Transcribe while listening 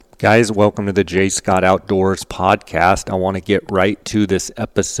Guys, welcome to the J. Scott Outdoors podcast. I want to get right to this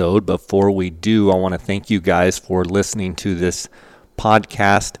episode. Before we do, I want to thank you guys for listening to this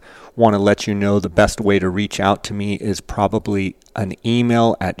podcast. Want to let you know the best way to reach out to me is probably an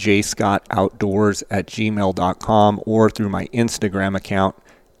email at jscottoutdoors@gmail.com or through my Instagram account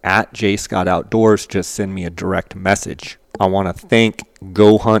at jscottoutdoors. Just send me a direct message. I want to thank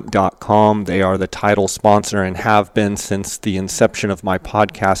GoHunt.com. They are the title sponsor and have been since the inception of my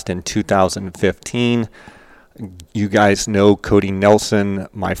podcast in 2015. You guys know Cody Nelson,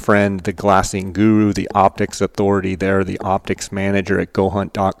 my friend, the glassing guru, the optics authority there, the optics manager at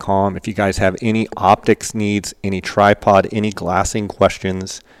GoHunt.com. If you guys have any optics needs, any tripod, any glassing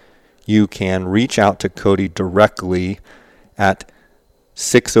questions, you can reach out to Cody directly at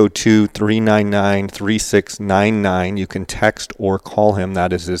 602-399-3699. You can text or call him.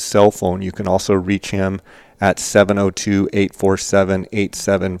 That is his cell phone. You can also reach him at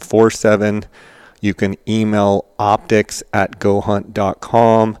 702-847-8747. You can email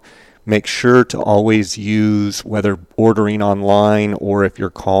optics@gohunt.com. Make sure to always use, whether ordering online or if you're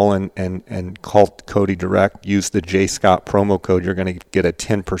calling and call Cody direct, use the J. Scott promo code. You're going to get a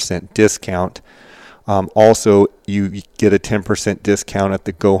 10% discount. Also, you get a 10% discount at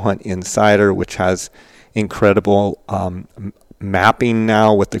the Go Hunt Insider, which has incredible mapping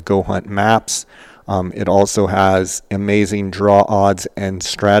now with the Go Hunt maps. It also has amazing draw odds and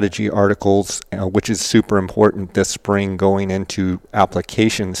strategy articles, which is super important this spring going into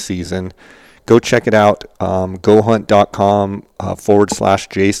application season. Go check it out, gohunt.com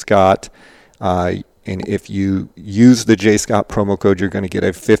 /JScott. And if you use the J. Scott promo code, you're going to get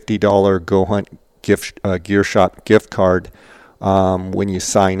a $50 Go Hunt Gear Shop gift card when you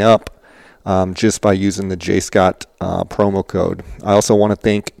sign up just by using the J. Scott promo code. I also want to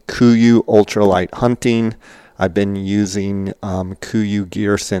thank KUIU Ultralight Hunting. I've been using KUIU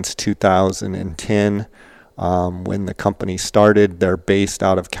gear since 2010 when the company started. They're based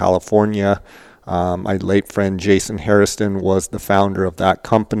out of California. My late friend Jason Harrison was the founder of that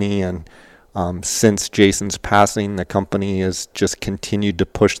company, and since Jason's passing, the company has just continued to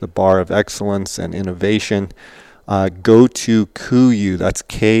push the bar of excellence and innovation. Go to KUIU, that's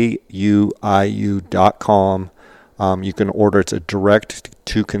KUIU.com. You can order. It's a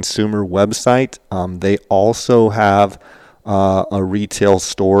direct-to-consumer website. They also have a retail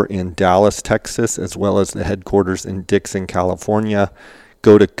store in Dallas, Texas, as well as the headquarters in Dixon, California.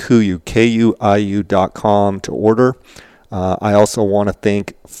 Go to KUIU, KUIU.com to order. I also want to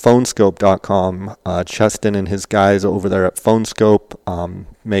thank Phonescope.com. Cheston and his guys over there at Phonescope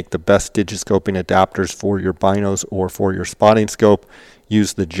make the best digiscoping adapters for your binos or for your spotting scope.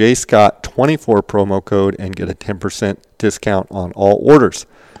 Use the JScott24 promo code and get a 10% discount on all orders.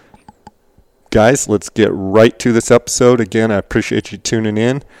 Guys, let's get right to this episode. Again, I appreciate you tuning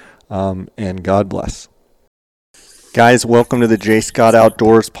in, and God bless. Guys, welcome to the J. Scott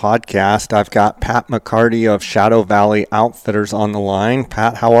Outdoors podcast. I've got Pat McCarty of Shadow Valley Outfitters on the line.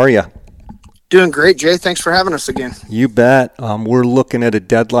 Pat, how are you? Doing great, Jay. Thanks for having us again. You bet. We're looking at a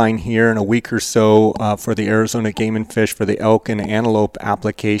deadline here in a week or so for the Arizona Game and Fish for the elk and antelope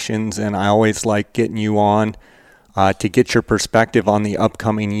applications, and I always like getting you on to get your perspective on the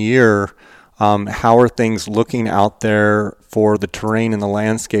upcoming year. How are things looking out there for the terrain and the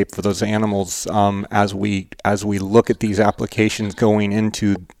landscape for those animals as we look at these applications going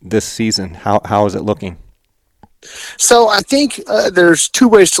into this season? How is it looking? So I think there's two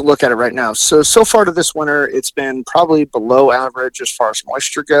ways to look at it right now. So far to this winter, it's been probably below average as far as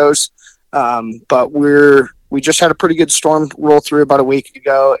moisture goes. But we just had a pretty good storm roll through about a week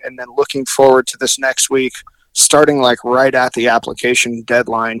ago, and then looking forward to this next week, starting like right at the application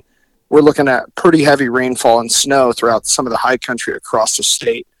deadline. We're looking at pretty heavy rainfall and snow throughout some of the high country across the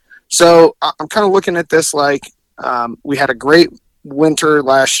state. So I'm kind of looking at this like we had a great winter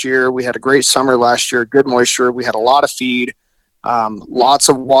last year. We had a great summer last year, good moisture. We had a lot of feed, lots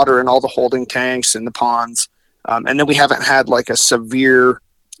of water in all the holding tanks and the ponds. And then we haven't had like a severe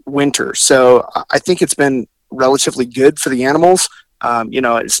winter. So I think it's been relatively good for the animals.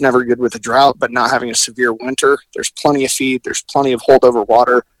 It's never good with a drought, but not having a severe winter, there's plenty of feed, there's plenty of holdover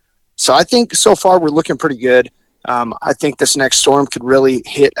water. So I think so far we're looking pretty good. I think this next storm could really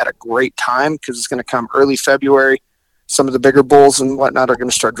hit at a great time because it's going to come early February. Some of the bigger bulls and whatnot are going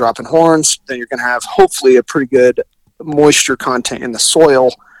to start dropping horns. Then you're going to have hopefully a pretty good moisture content in the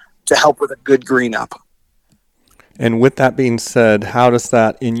soil to help with a good green up. And with that being said, how does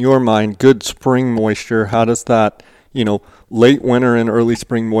that, in your mind, good spring moisture, how does that, late winter and early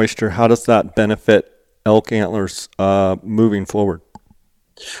spring moisture, how does that benefit elk antlers moving forward?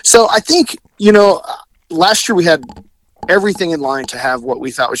 So I think, last year we had everything in line to have what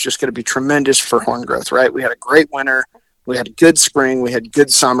we thought was just going to be tremendous for horn growth, right? We had a great winter, we had a good spring, we had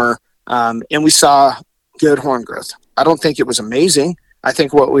good summer, and we saw good horn growth. I don't think it was amazing. I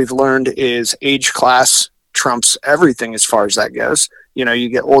think what we've learned is age class trumps everything as far as that goes. You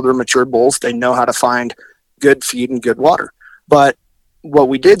get older, mature bulls, they know how to find good feed and good water. But what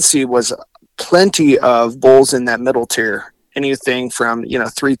we did see was plenty of bulls in that middle tier, anything from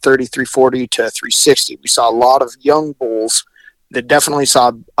 330, 340 to 360. We saw a lot of young bulls that definitely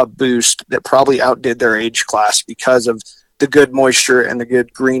saw a boost that probably outdid their age class because of the good moisture and the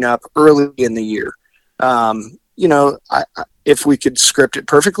good green up early in the year. If we could script it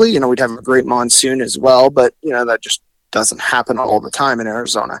perfectly, we'd have a great monsoon as well, but that just doesn't happen all the time in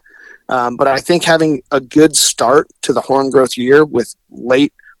Arizona. But I think having a good start to the horn growth year with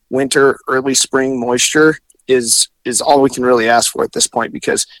late winter, early spring moisture is all we can really ask for at this point,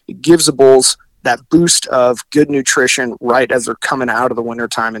 because it gives the bulls that boost of good nutrition right as they're coming out of the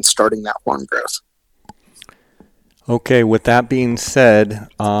wintertime and starting that horn growth. Okay, with that being said,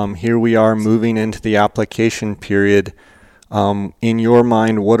 here we are moving into the application period. In your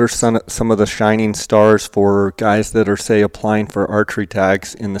mind, what are some of the shining stars for guys that are, say, applying for archery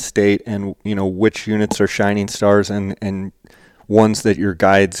tags in the state, and which units are shining stars and ones that your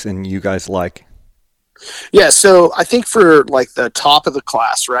guides and you guys like? Yeah, so I think for like the top of the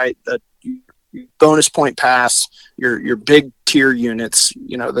class, right, the bonus point pass, your big tier units,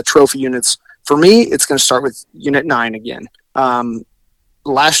 the trophy units. For me, it's going to start with Unit 9 again.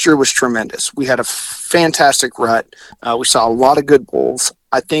 Last year was tremendous. We had a fantastic rut. We saw a lot of good bulls.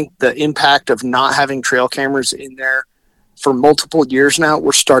 I think the impact of not having trail cameras in there for multiple years now,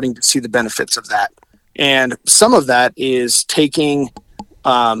 we're starting to see the benefits of that. And some of that is taking,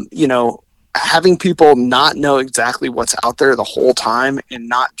 having people not know exactly what's out there the whole time and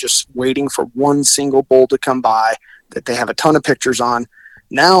not just waiting for one single bull to come by that they have a ton of pictures on.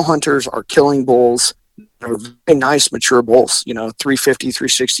 Now hunters are killing bulls. They're very nice, mature bulls, 350,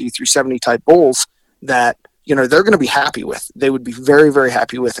 360, 370 type bulls that, they're going to be happy with. They would be very, very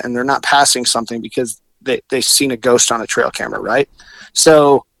happy with, and they're not passing something because they've seen a ghost on a trail camera, right?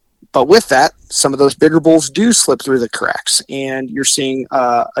 So, but with that, some of those bigger bulls do slip through the cracks, and you're seeing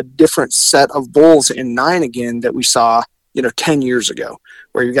a different set of bulls in 9 again that we saw, 10 years ago,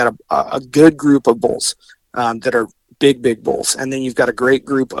 where you've got a good group of bulls that are big bulls. And then you've got a great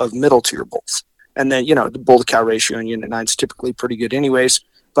group of middle tier bulls. And then, the bull to cow ratio in Unit 9 is typically pretty good anyways.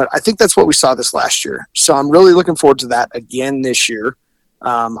 But I think that's what we saw this last year. So I'm really looking forward to that again this year.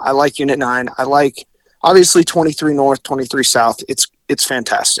 I like Unit 9. I like, obviously, 23 North, 23 South. It's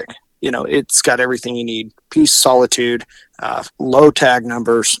fantastic. It's got everything you need. Peace, solitude, low tag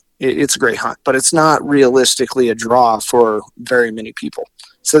numbers. It's a great hunt. But it's not realistically a draw for very many people.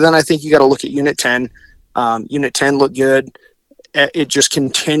 So then I think you got to look at Unit 10. Unit 10 looked good. It just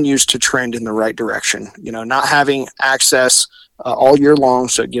continues to trend in the right direction. Not having access all year long,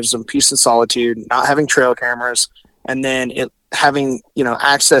 so it gives them peace and solitude, not having trail cameras, and then it having,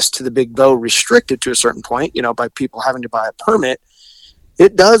 access to the big bow restricted to a certain point, by people having to buy a permit.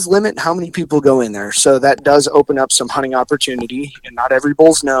 It does limit how many people go in there. So that does open up some hunting opportunity, and not every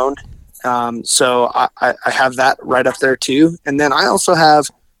bull's known. So I have that right up there too. And then I also have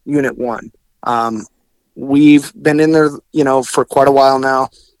Unit 1. We've been in there, for quite a while now,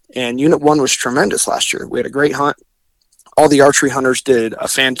 and Unit 1 was tremendous last year. We had a great hunt. All the archery hunters did a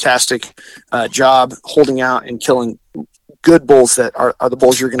fantastic job holding out and killing good bulls that are the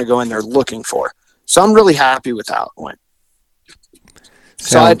bulls you're going to go in there looking for. So I'm really happy with how it went.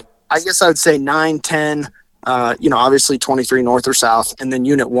 So I guess I would say 9, 10, obviously 23 North or South, and then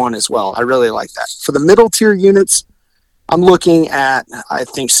Unit 1 as well. I really like that. For the middle tier units, I'm looking at, I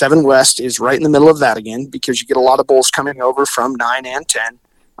think 7 West is right in the middle of that again, because you get a lot of bulls coming over from 9 and 10.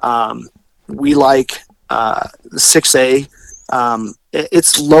 We like the 6A.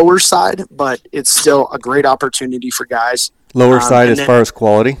 It's lower side, but it's still a great opportunity for guys. Lower side as far as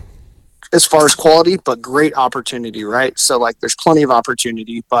quality? As far as quality, but great opportunity, right? So, there's plenty of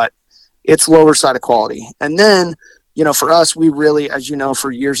opportunity, but it's lower side of quality. And then, for us, we really, as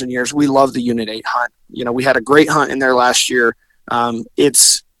for years and years, we love the Unit 8 hunt. We had a great hunt in there last year.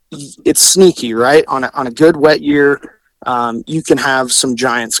 It's sneaky, right? On a good wet year, you can have some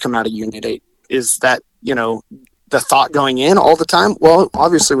giants come out of Unit 8. Is that, the thought going in all the time? Well,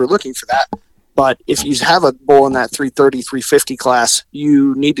 obviously we're looking for that. But if you have a bull in that 330, 350 class,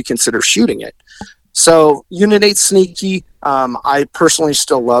 you need to consider shooting it. So Unit 8 sneaky. I personally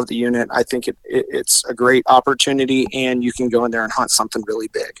still love the unit. I think it's a great opportunity, and you can go in there and hunt something really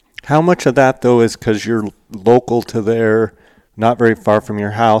big. How much of that, though, is because you're local to there, not very far from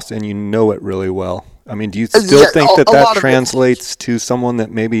your house, and you know it really well? I mean, do you still think that lot translates to someone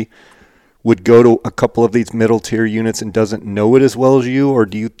that maybe would go to a couple of these middle tier units and doesn't know it as well as you, or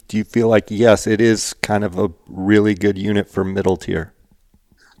do you feel like, yes, it is kind of a really good unit for middle tier?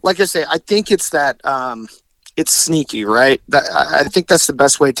 Like I say, I think it's that it's sneaky, right? I think that's the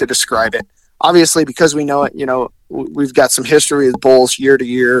best way to describe it. Obviously, because we know it, we've got some history with bulls year to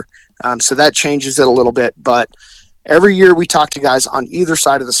year, so that changes it a little bit. But every year we talk to guys on either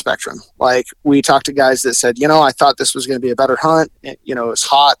side of the spectrum. Like we talk to guys that said, I thought this was going to be a better hunt. It was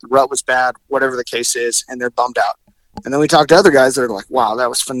hot, the rut was bad, whatever the case is, and they're bummed out. And then we talk to other guys that are like, wow, that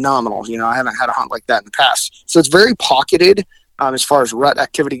was phenomenal. I haven't had a hunt like that in the past. So it's very pocketed as far as rut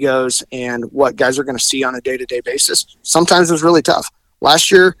activity goes and what guys are going to see on a day-to-day basis. Sometimes it was really tough.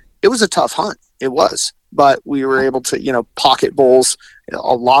 Last year, it was a tough hunt. It was. But we were able to, pocket bulls,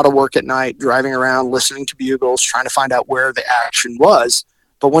 a lot of work at night, driving around, listening to bugles, trying to find out where the action was.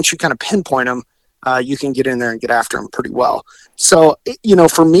 But once you kind of pinpoint them, you can get in there and get after them pretty well. So,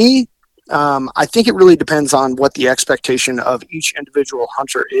 for me, I think it really depends on what the expectation of each individual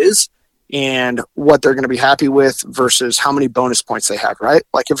hunter is and what they're going to be happy with versus how many bonus points they have, right?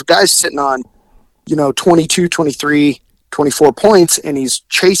 Like if a guy's sitting on, 22, 23, 24 points and he's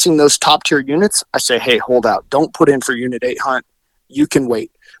chasing those top tier units, I say, hey, hold out. Don't put in for unit 8 hunt. You can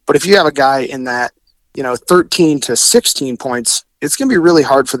wait. But if you have a guy in that, 13 to 16 points, it's going to be really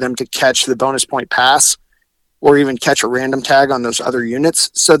hard for them to catch the bonus point pass or even catch a random tag on those other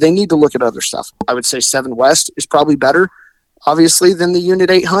units. So they need to look at other stuff. I would say 7 West is probably better, obviously, than the unit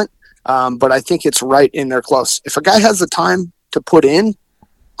 8 hunt. But I think it's right in there close. If a guy has the time to put in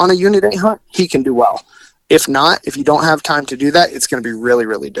on a unit 8 hunt, he can do well. If not, if you don't have time to do that, it's going to be really,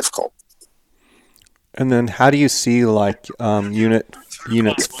 really difficult. And then how do you see like units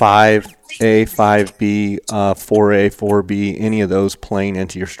 5A, 5B, 4A, 4B, any of those playing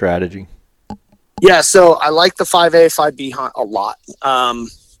into your strategy? Yeah, so I like the 5A, 5B hunt a lot.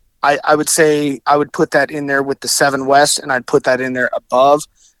 I would say I would put that in there with the 7 West, and I'd put that in there above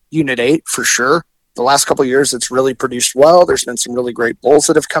Unit 8 for sure. The last couple of years, it's really produced well. There's been some really great bulls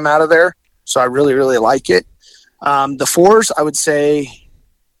that have come out of there, so I really, really like it. The 4s, I would say,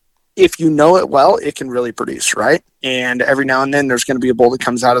 if you know it well, it can really produce, right? And every now and then, there's going to be a bull that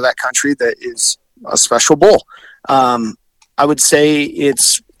comes out of that country that is a special bull. I would say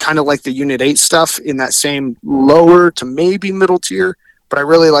it's kind of like the Unit 8 stuff in that same lower to maybe middle tier, but I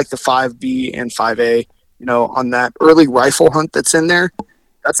really like the 5B and 5A, on that early rifle hunt that's in there.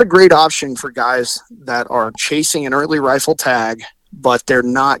 That's a great option for guys that are chasing an early rifle tag, but they're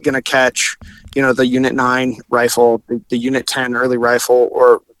not going to catch, the Unit 9 rifle, the Unit 10 early rifle,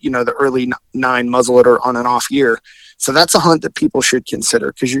 or, the early 9 muzzleloader on an off year. So that's a hunt that people should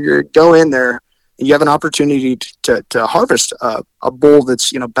consider because you go in there and you have an opportunity to harvest a bull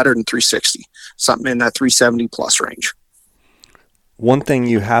that's, better than 360, something in that 370 plus range. One thing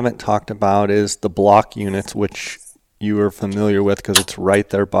you haven't talked about is the block units, which you are familiar with because it's right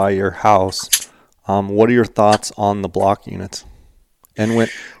there by your house. What are your thoughts on the block units? And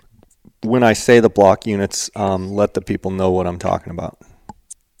when I say the block units, let the people know what I'm talking about.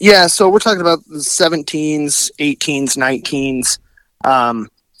 Yeah, so we're talking about the 17s, 18s, 19s.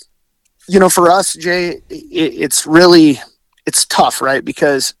 For us, Jay, it's tough, right?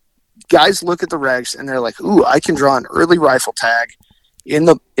 Because guys look at the regs and they're like, ooh, I can draw an early rifle tag in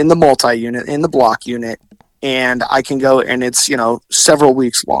the multi-unit, in the block unit, and I can go and it's, several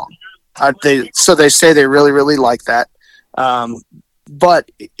weeks long. So they say they really, really like that.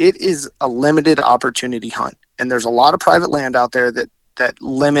 But it is a limited opportunity hunt. And there's a lot of private land out there that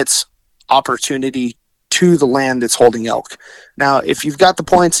limits opportunity to the land that's holding elk. Now, if you've got the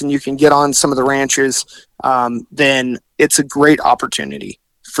points and you can get on some of the ranches, then it's a great opportunity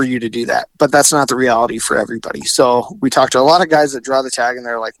for you to do that. But that's not the reality for everybody. So we talked to a lot of guys that draw the tag and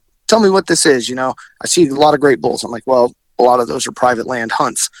they're like, tell me what this is. I see a lot of great bulls. I'm like, well, a lot of those are private land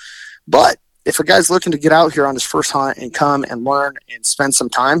hunts. But if a guy's looking to get out here on his first hunt and come and learn and spend some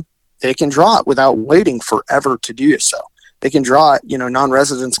time, they can draw it without waiting forever to do so. They can draw it,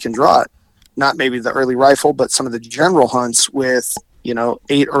 non-residents can draw it. Not maybe the early rifle, but some of the general hunts with,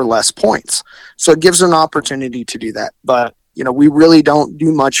 8 or less points. So it gives them an opportunity to do that. But, we really don't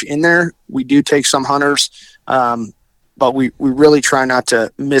do much in there. We do take some hunters, but we really try not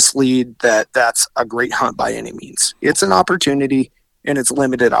to mislead that that's a great hunt by any means. It's an opportunity, and it's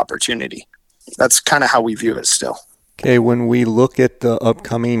limited opportunity. That's kind of how we view it still. Okay, when we look at the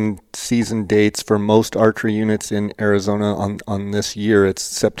upcoming season dates for most archery units in Arizona on this year, it's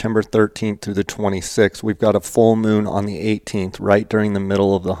September 13th through the 26th. We've got a full moon on the 18th, right during the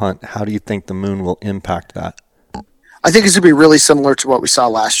middle of the hunt. How do you think the moon will impact that? I think it's going to be really similar to what we saw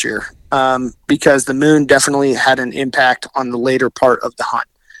last year. because the moon definitely had an impact on the later part of the hunt.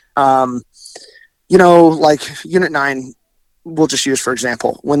 Um, like Unit 9, we'll just use for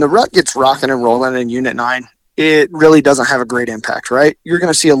example, when the rut gets rocking and rolling in Unit 9, it really doesn't have a great impact, right? You're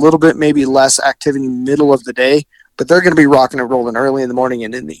going to see a little bit, maybe less activity middle of the day, but they're going to be rocking and rolling early in the morning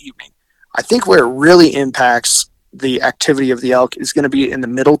and in the evening. I think where it really impacts the activity of the elk is going to be in the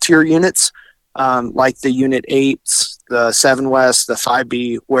middle tier units, like the Unit 8s, the 7 West, the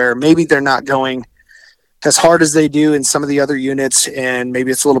 5B, where maybe they're not going as hard as they do in some of the other units, and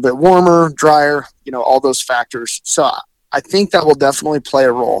maybe it's a little bit warmer, drier, all those factors. So I think that will definitely play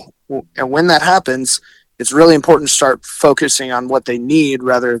a role. And when that happens, it's really important to start focusing on what they need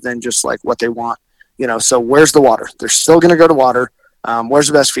rather than just like what they want. So where's the water? They're still going to go to water. Where's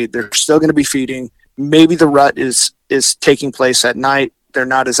the best feed? They're still going to be feeding. Maybe the rut is taking place at night. They're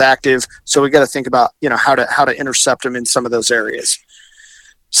not as active. So we got to think about, how to intercept them in some of those areas.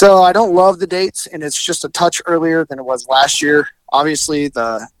 So I don't love the dates, and it's just a touch earlier than it was last year. Obviously,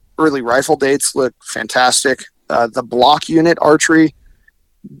 the early rifle dates look fantastic. The block unit archery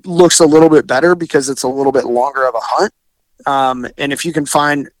looks a little bit better because it's a little bit longer of a hunt. And if you can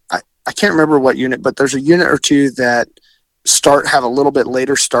find, I can't remember what unit, but there's a unit or two that have a little bit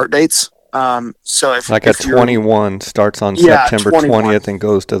later start dates. So if a 21 starts on September 20th and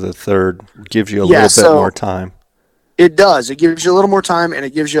goes to the 3rd, gives you a little bit more time. It does. It gives you a little more time, and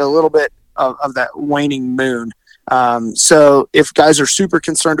it gives you a little bit of that waning moon. So if guys are super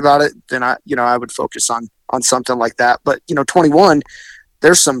concerned about it, then I would focus on something like that. But 21,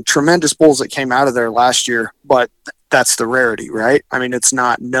 there's some tremendous bulls that came out of there last year, but that's the rarity, right? I mean, it's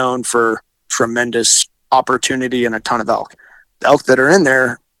not known for tremendous opportunity and a ton of elk. The elk that are in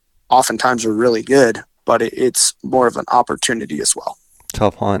there oftentimes are really good, but it's more of an opportunity as well.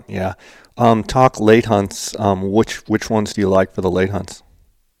 Tough hunt, yeah. Talk late hunts. Which ones do you like for the late hunts?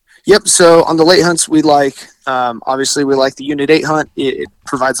 Yep. So on the late hunts, we like, obviously we like the Unit 8 hunt. It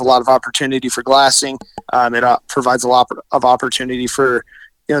provides a lot of opportunity for glassing. It provides a lot of opportunity for,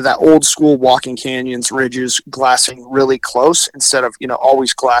 that old school walking canyons, ridges, glassing really close instead of,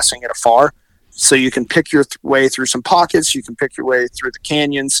 always glassing at afar. So you can pick your way through some pockets. You can pick your way through the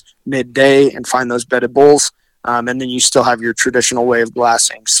canyons midday and find those bedded bulls. And then you still have your traditional way of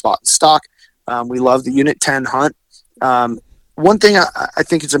glassing, spot and stock. We love the Unit 10 hunt. One thing I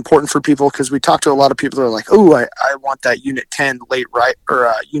think it's important for people, because we talk to a lot of people that are like, oh, I want that Unit 10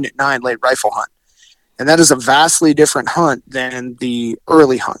 Unit 9 late rifle hunt. And that is a vastly different hunt than the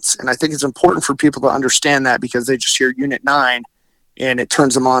early hunts. And I think it's important for people to understand that, because they just hear Unit 9 and it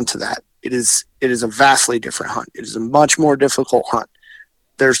turns them on to that. It is a vastly different hunt. It is a much more difficult hunt.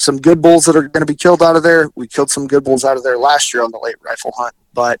 There's some good bulls that are going to be killed out of there. We killed some good bulls out of there last year on the late rifle hunt,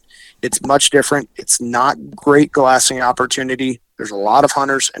 but it's much different. It's not great glassing opportunity. There's a lot of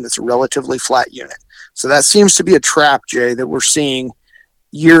hunters, and it's a relatively flat unit. So that seems to be a trap, Jay, that we're seeing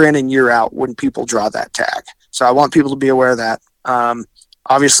year in and year out when people draw that tag. So I want people to be aware of that.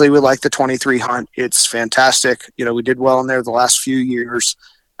 Obviously, we like the 23 hunt. It's fantastic. We did well in there the last few years.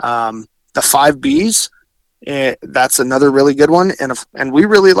 The 5Bs, that's another really good one. And we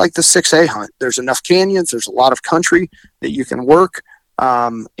really like the 6A hunt. There's enough canyons. There's a lot of country that you can work,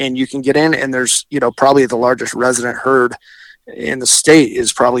 and you can get in. And there's, probably the largest resident herd in the state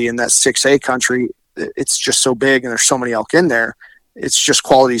is probably in that 6A country. It's just so big, and there's so many elk in there. It's just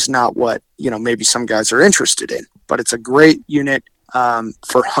quality's not what, maybe some guys are interested in. But it's a great unit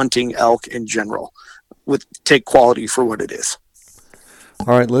for hunting elk in general. Take quality for what it is.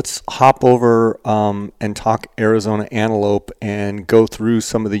 All right, let's hop over and talk Arizona Antelope and go through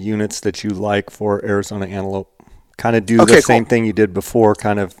some of the units that you like for Arizona Antelope. Kind of do the same thing you did before,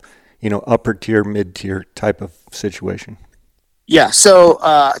 kind of, upper tier, mid tier type of situation. Yeah, so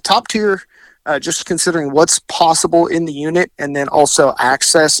top tier, just considering what's possible in the unit, and then also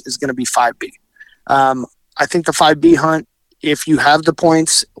access is going to be 5B. I think the 5B hunt, if you have the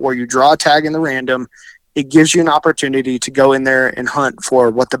points or you draw a tag in the random, it gives you an opportunity to go in there and hunt for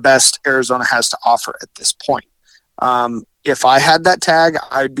what the best Arizona has to offer at this point. If I had that tag,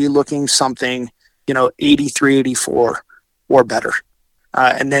 I'd be looking something, 83, 84 or better.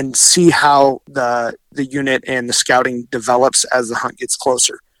 And then see how the unit and the scouting develops as the hunt gets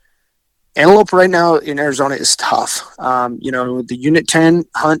closer. Antelope right now in Arizona is tough. The Unit 10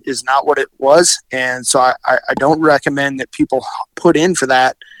 hunt is not what it was. And so I don't recommend that people put in for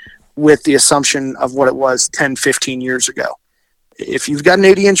that with the assumption of what it was 10, 15 years ago. If you've got an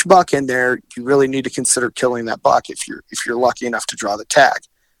 80-inch buck in there, you really need to consider killing that buck if you're lucky enough to draw the tag.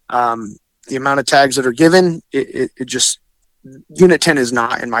 The amount of tags that are given, it just, Unit 10 is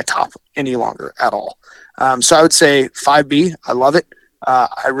not in my top any longer at all. So I would say 5B, I love it.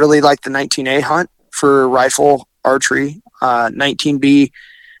 I really like the 19A hunt for rifle archery. 19B,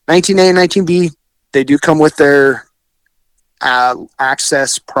 19A and 19B, they do come with their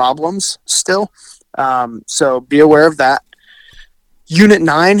access problems still. So be aware of that. Unit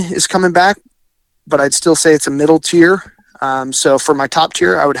 9 is coming back, but I'd still say it's a middle tier. So for my top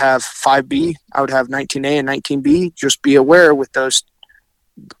tier, I would have 5B, I would have 19A and 19B. Just be aware with those,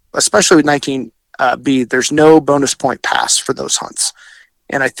 especially with 19B, there's no bonus point pass for those hunts.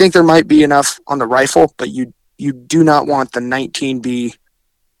 And I think there might be enough on the rifle, but you do not want the 19B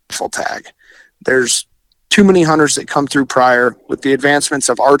rifle tag. There's too many hunters that come through prior. With the advancements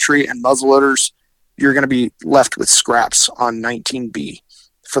of archery and muzzleloaders, you're going to be left with scraps on 19B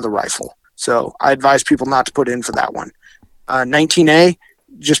for the rifle. So I advise people not to put in for that one. 19A,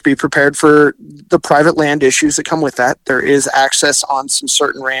 just be prepared for the private land issues that come with that. There is access on some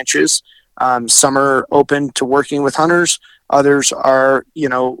certain ranches. Some are open to working with hunters. Others are,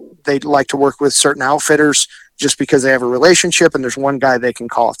 they like to work with certain outfitters just because they have a relationship and there's one guy they can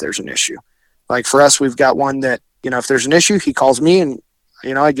call if there's an issue. Like for us, we've got one that, if there's an issue, he calls me and,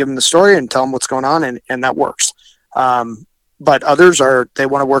 I give him the story and tell him what's going on and that works. But others they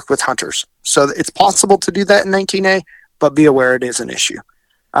want to work with hunters. So it's possible to do that in 19A, but be aware it is an issue.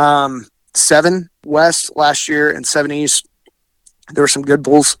 7 West last year and 7 East, there were some good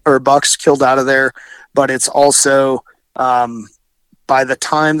bulls or bucks killed out of there, but it's also, by the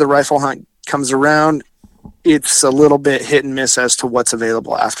time the rifle hunt comes around, it's a little bit hit and miss as to what's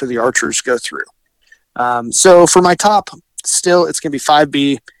available after the archers go through. So for my top, still, it's going to be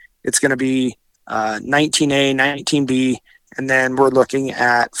 5B. It's going to be 19A, 19B. And then we're looking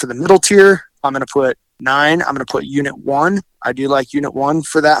at, for the middle tier, I'm going to put 9. I'm going to put Unit 1. I do like Unit 1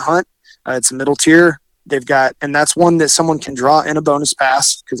 for that hunt. It's a middle tier. They've got, and that's one that someone can draw in a bonus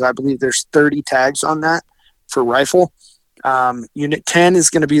pass because I believe there's 30 tags on that for rifle. Unit 10 is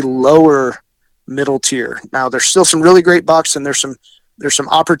going to be lower middle tier. Now there's still some really great bucks and there's some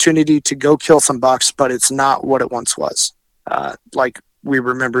opportunity to go kill some bucks, but it's not what it once was. Like we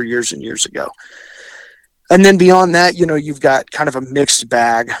remember years and years ago. And then beyond that, you've got kind of a mixed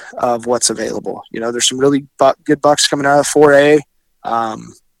bag of what's available. There's some really good bucks coming out of 4A.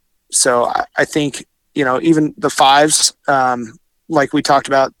 So I think, even the 5s, like we talked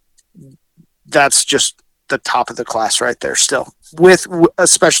about, that's just the top of the class right there still,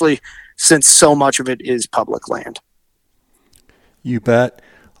 especially since so much of it is public land. You bet.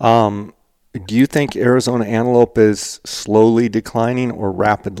 Do you think Arizona antelope is slowly declining or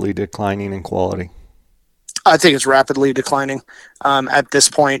rapidly declining in quality? I think it's rapidly declining at this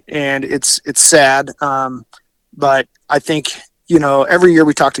point, and it's sad. But I think, every year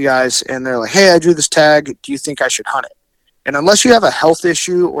we talk to guys and they're like, hey, I drew this tag. Do you think I should hunt it? And unless you have a health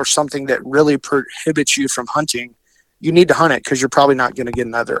issue or something that really prohibits you from hunting, you need to hunt it because you're probably not going to get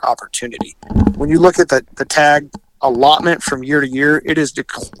another opportunity. When you look at the tag allotment from year to year, it is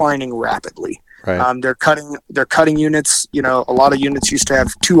declining rapidly. Right. They're cutting units. A lot of units used to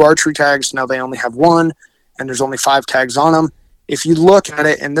have 2 archery tags. Now they only have 1. And there's only 5 tags on them. If you look at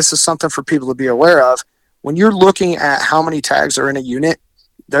it, and this is something for people to be aware of, when you're looking at how many tags are in a unit,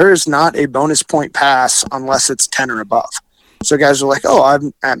 there is not a bonus point pass unless it's 10 or above. So guys are like, oh,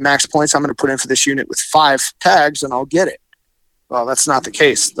 I'm at max points. I'm going to put in for this unit with 5 tags and I'll get it. Well, that's not the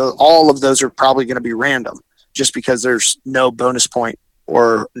case. All of those are probably going to be random just because there's no bonus point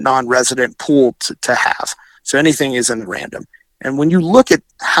or non-resident pool to have. So anything is in random. And when you look at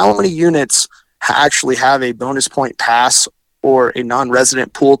how many units actually have a bonus point pass or a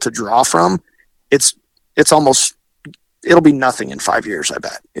non-resident pool to draw from, it'll be nothing in 5 years, I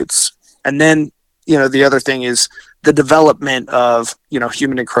bet. And then, the other thing is the development of,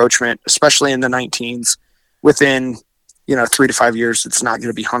 human encroachment, especially in the 19s. Within, 3 to 5 years, it's not going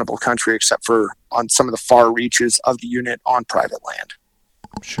to be huntable country except for on some of the far reaches of the unit on private land.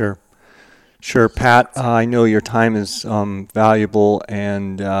 Sure, Pat, I know your time is valuable,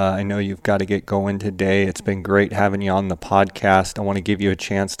 and I know you've got to get going today. It's been great having you on the podcast. I want to give you a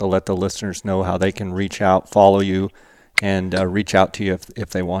chance to let the listeners know how they can reach out, follow you, and reach out to you if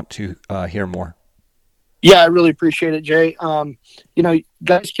they want to hear more. Yeah, I really appreciate it, Jay.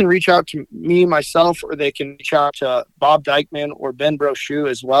 Guys can reach out to me, myself, or they can reach out to Bob Dykeman or Ben Brochu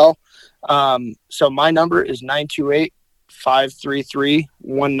as well. So my number is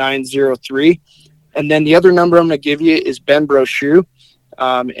 928-533-1903. And then the other number I'm going to give you is Ben Brochu.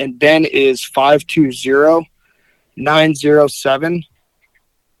 And Ben is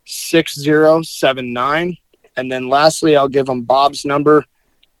 520-907-6079. And then lastly, I'll give him Bob's number.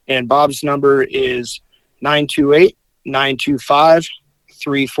 And Bob's number is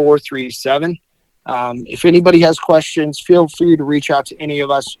 928-925-3437. If anybody has questions, feel free to reach out to any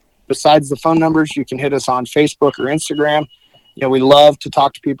of us. Besides the phone numbers, you can hit us on Facebook or Instagram. We love to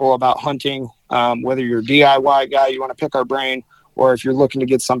talk to people about hunting, whether you're a DIY guy, you want to pick our brain, or if you're looking to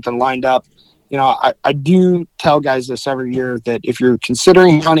get something lined up. I do tell guys this every year that if you're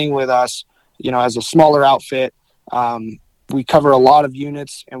considering hunting with us, as a smaller outfit, we cover a lot of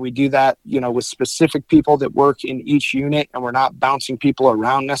units, and we do that, with specific people that work in each unit, and we're not bouncing people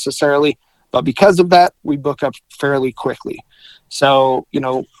around necessarily. But because of that, we book up fairly quickly. So,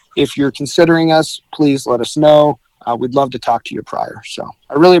 if you're considering us, please let us know. We'd love to talk to you prior. So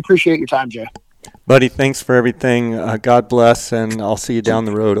I really appreciate your time, Jay. Buddy, thanks for everything. God bless, and I'll see you down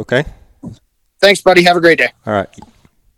the road, okay? Thanks, buddy. Have a great day. All right.